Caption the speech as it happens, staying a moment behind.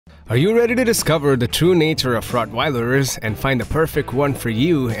Are you ready to discover the true nature of Rottweilers and find the perfect one for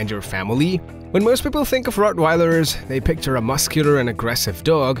you and your family? When most people think of Rottweilers, they picture a muscular and aggressive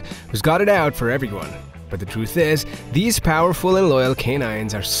dog who's got it out for everyone. But the truth is, these powerful and loyal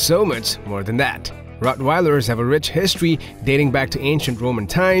canines are so much more than that. Rottweilers have a rich history dating back to ancient Roman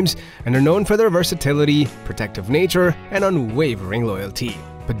times and are known for their versatility, protective nature, and unwavering loyalty.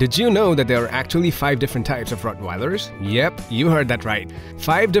 But did you know that there are actually 5 different types of Rottweilers? Yep, you heard that right.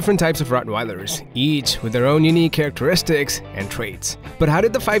 5 different types of Rottweilers, each with their own unique characteristics and traits. But how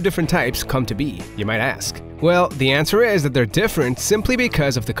did the 5 different types come to be, you might ask? Well, the answer is that they're different simply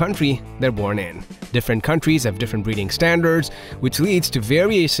because of the country they're born in. Different countries have different breeding standards, which leads to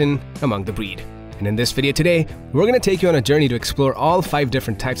variation among the breed. And in this video today, we're going to take you on a journey to explore all 5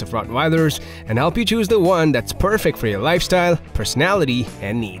 different types of Rottweilers and help you choose the one that's perfect for your lifestyle, personality,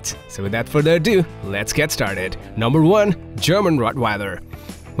 and needs. So without further ado, let's get started. Number 1. German Rottweiler.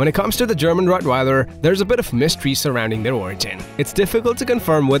 When it comes to the German Rottweiler, there's a bit of mystery surrounding their origin. It's difficult to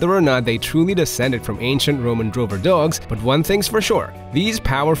confirm whether or not they truly descended from ancient Roman drover dogs, but one thing's for sure, these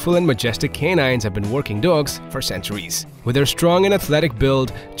powerful and majestic canines have been working dogs for centuries. With their strong and athletic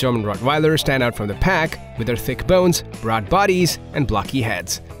build, German Rottweilers stand out from the pack with their thick bones, broad bodies, and blocky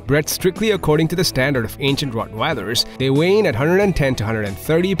heads. Bred strictly according to the standard of ancient Rottweilers, they weigh in at 110 to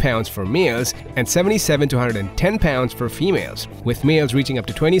 130 pounds for males and 77 to 110 pounds for females, with males reaching up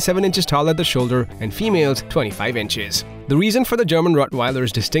to 27 inches tall at the shoulder and females 25 inches. The reason for the German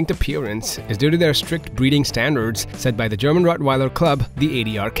Rottweiler's distinct appearance is due to their strict breeding standards set by the German Rottweiler Club, the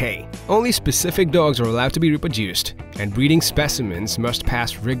ADRK. Only specific dogs are allowed to be reproduced, and breeding specimens must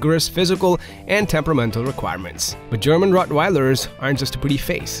pass rigorous physical and temperamental requirements. But German Rottweilers aren't just a pretty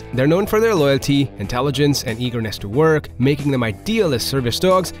face. They're known for their loyalty, intelligence, and eagerness to work, making them ideal as service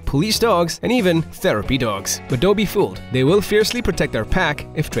dogs, police dogs, and even therapy dogs. But don't be fooled, they will fiercely protect their pack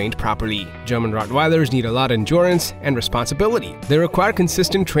if trained properly. German Rottweilers need a lot of endurance and responsibility. They require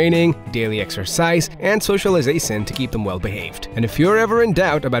consistent training, daily exercise, and socialization to keep them well behaved. And if you're ever in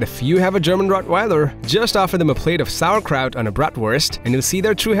doubt about if you have a German Rottweiler, just offer them a plate of sauerkraut on a bratwurst and you'll see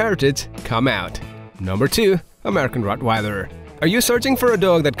their true heritage come out. Number 2. American Rottweiler. Are you searching for a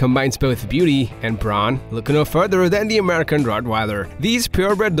dog that combines both beauty and brawn? Look no further than the American Rottweiler. These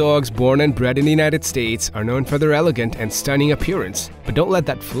purebred dogs born and bred in the United States are known for their elegant and stunning appearance. But don't let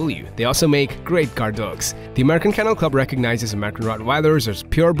that fool you. They also make great guard dogs. The American Kennel Club recognizes American Rottweilers as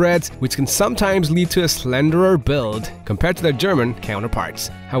purebreds, which can sometimes lead to a slenderer build compared to their German counterparts.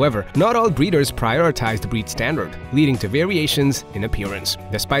 However, not all breeders prioritize the breed standard, leading to variations in appearance.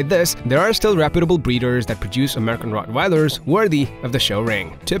 Despite this, there are still reputable breeders that produce American Rottweilers worthy of the show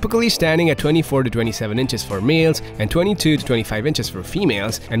ring, typically standing at 24 to 27 inches for males and 22 to 25 inches for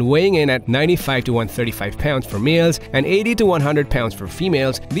females, and weighing in at 95 to 135 pounds for males and 80 to 100 pounds for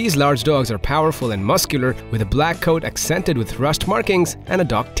females. These large dogs are powerful and muscular, with a black coat accented with rust markings and a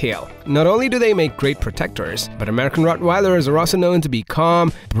docked tail. Not only do they make great protectors, but American Rottweilers are also known to be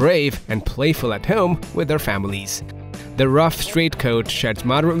calm, brave, and playful at home with their families. Their rough, straight coat sheds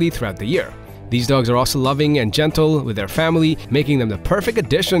moderately throughout the year. These dogs are also loving and gentle with their family, making them the perfect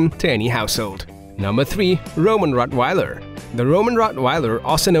addition to any household. Number 3. Roman Rottweiler. The Roman Rottweiler,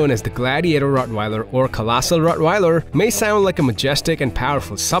 also known as the Gladiator Rottweiler or Colossal Rottweiler, may sound like a majestic and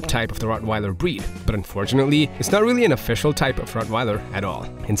powerful subtype of the Rottweiler breed, but unfortunately, it's not really an official type of Rottweiler at all.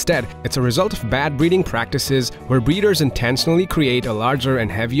 Instead, it's a result of bad breeding practices where breeders intentionally create a larger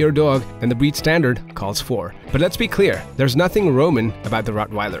and heavier dog than the breed standard calls for. But let's be clear, there's nothing Roman about the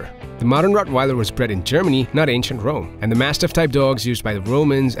Rottweiler. The modern Rottweiler was bred in Germany, not ancient Rome, and the Mastiff-type dogs used by the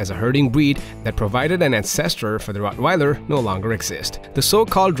Romans as a herding breed that provided an ancestor for the Rottweiler no longer exist. The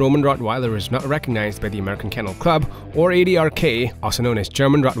so-called Roman Rottweiler is not recognized by the American Kennel Club, or ADRK, also known as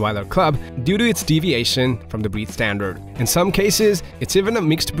German Rottweiler Club, due to its deviation from the breed standard. In some cases, it's even a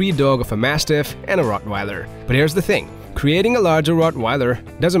mixed breed dog of a Mastiff and a Rottweiler. But here's the thing. Creating a larger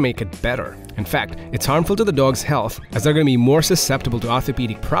Rottweiler doesn't make it better. In fact, it's harmful to the dog's health as they're going to be more susceptible to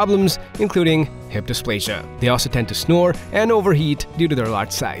orthopedic problems, including hip dysplasia. They also tend to snore and overheat due to their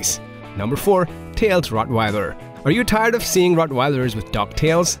large size. Number 4. Tailed Rottweiler. Are you tired of seeing Rottweilers with docked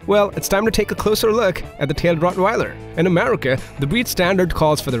tails? Well, it's time to take a closer look at the tailed Rottweiler. In America, the breed standard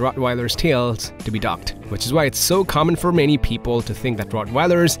calls for the Rottweiler's tails to be docked. which is why it's so common for many people to think that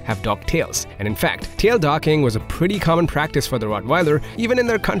Rottweilers have docked tails. And in fact, tail docking was a pretty common practice for the Rottweiler, even in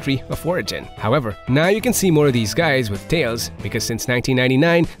their country of origin. However, now you can see more of these guys with tails because since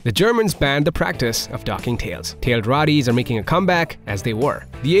 1999, the Germans banned the practice of docking tails. Tailed Rotties are making a comeback as they were.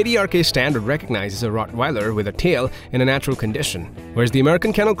 The ADRK standard recognizes a Rottweiler with a tail in a natural condition, whereas the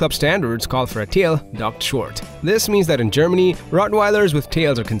American Kennel Club standards call for a tail docked short. This means that in Germany, Rottweilers with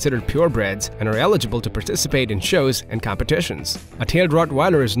tails are considered purebreds and are eligible to participate in shows and competitions. A tailed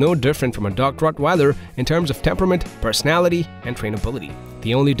Rottweiler is no different from a docked Rottweiler in terms of temperament, personality, and trainability.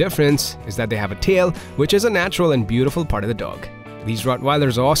 The only difference is that they have a tail, which is a natural and beautiful part of the dog. These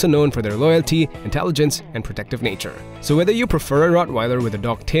Rottweilers are also known for their loyalty, intelligence, and protective nature. So whether you prefer a Rottweiler with a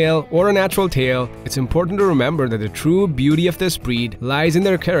docked tail or a natural tail, it's important to remember that the true beauty of this breed lies in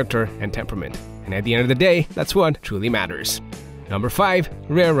their character and temperament. And at the end of the day, that's what truly matters. Number 5.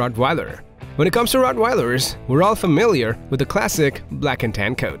 Rare Rottweiler. When it comes to Rottweilers, we're all familiar with the classic black and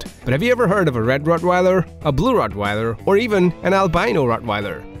tan coat. But have you ever heard of a red Rottweiler, a blue Rottweiler, or even an albino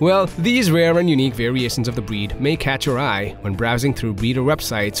Rottweiler? Well, these rare and unique variations of the breed may catch your eye when browsing through breeder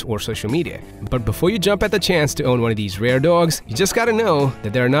websites or social media. But before you jump at the chance to own one of these rare dogs, you just gotta know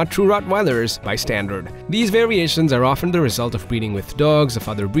that they are not true Rottweilers by standard. These variations are often the result of breeding with dogs of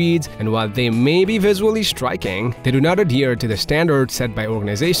other breeds, and while they may be visually striking, they do not adhere to the standards set by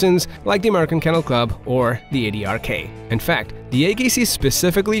organizations like the American Kennel Club or the ADRK. In fact, the AKC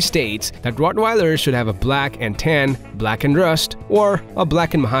specifically states that Rottweilers should have a black and tan, black and rust, or a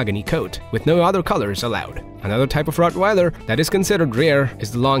black and mahogany coat, with no other colors allowed. Another type of Rottweiler that is considered rare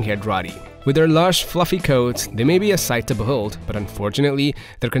is the long-haired Rottie. With their lush, fluffy coats, they may be a sight to behold, but unfortunately,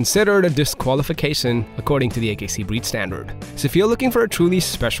 they're considered a disqualification according to the AKC breed standard. So if you're looking for a truly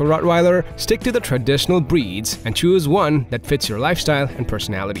special Rottweiler, stick to the traditional breeds and choose one that fits your lifestyle and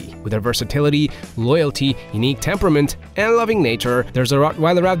personality. With their versatility, loyalty, unique temperament, and loving nature, there's a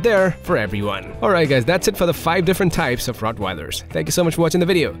Rottweiler out there for everyone. Alright guys, that's it for the 5 different types of Rottweilers. Thank you so much for watching the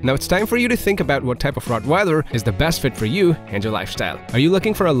video. Now it's time for you to think about what type of Rottweiler is the best fit for you and your lifestyle. Are you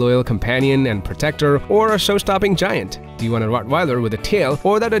looking for a loyal companion and protector, or a show-stopping giant? Do you want a Rottweiler with a tail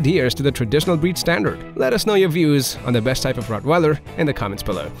or that adheres to the traditional breed standard? Let us know your views on the best type of Rottweiler in the comments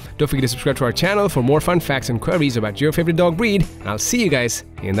below. Don't forget to subscribe to our channel for more fun facts and queries about your favorite dog breed, and I'll see you guys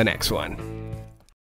in the next one.